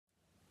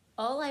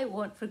All I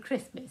want for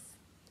Christmas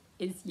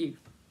is you.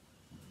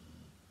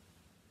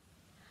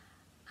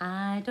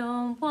 I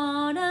don't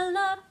want a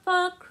lot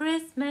for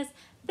Christmas.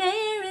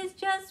 There is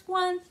just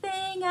one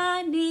thing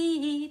I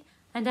need.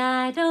 And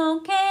I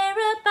don't care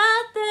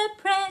about the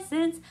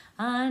presents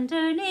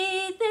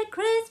underneath the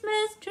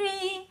Christmas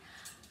tree.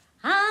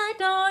 I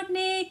don't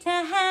need to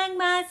hang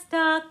my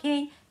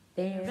stocking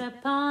there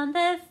upon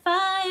the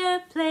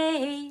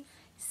fireplace.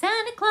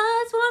 Santa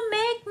Claus will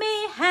make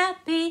me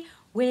happy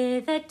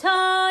with a toy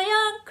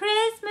on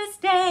Christmas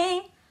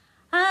Day.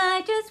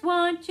 I just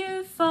want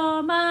you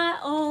for my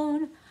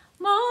own,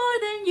 more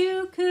than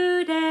you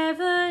could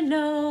ever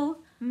know.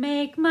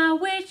 Make my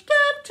wish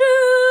come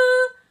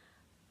true.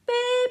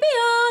 Baby,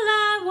 all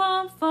I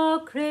want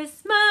for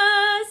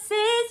Christmas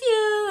is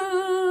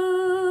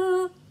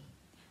you.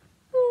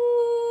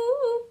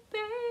 Ooh,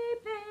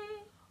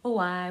 baby. Oh,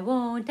 I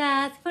won't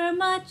ask for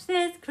much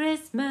this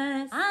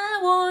Christmas. I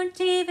won't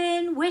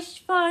even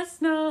wish for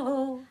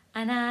snow.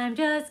 And I'm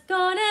just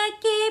gonna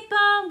keep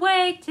on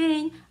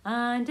waiting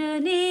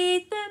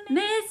underneath the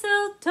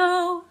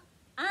mistletoe.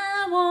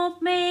 I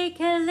won't make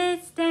a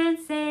list and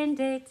send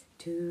it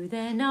to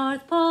the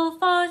North Pole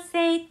for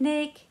Saint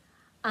Nick.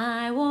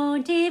 I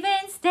won't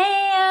even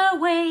stay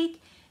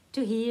awake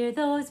to hear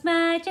those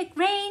magic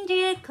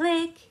reindeer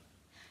click.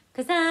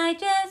 'Cause I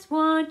just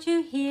want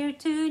you here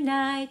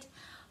tonight,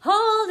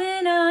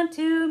 holding on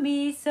to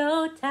me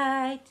so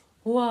tight.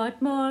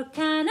 What more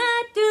can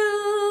I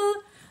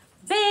do?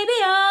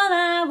 Baby, all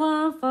I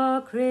want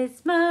for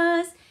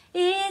Christmas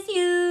is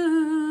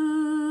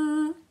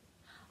you.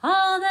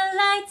 All the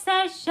lights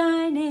are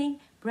shining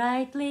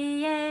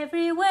brightly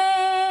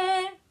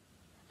everywhere,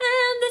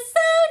 and the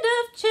sound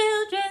of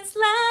children's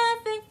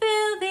laughing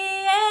fill the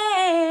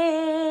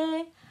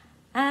air.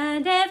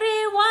 And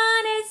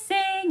everyone is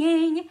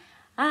singing,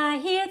 I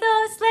hear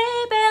those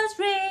sleigh bells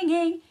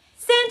ringing.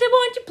 Santa,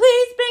 won't you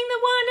please bring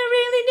the one I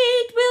really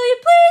need? Will you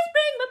please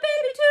bring my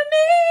baby to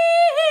me?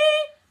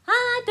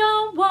 I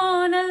don't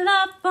want a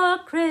lot for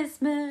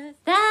Christmas,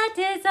 that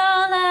is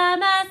all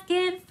I'm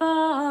asking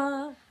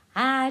for.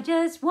 I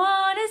just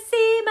want to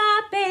see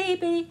my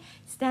baby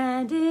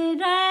standing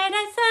right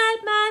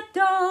outside my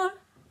door.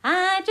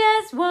 I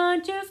just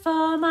want you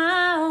for my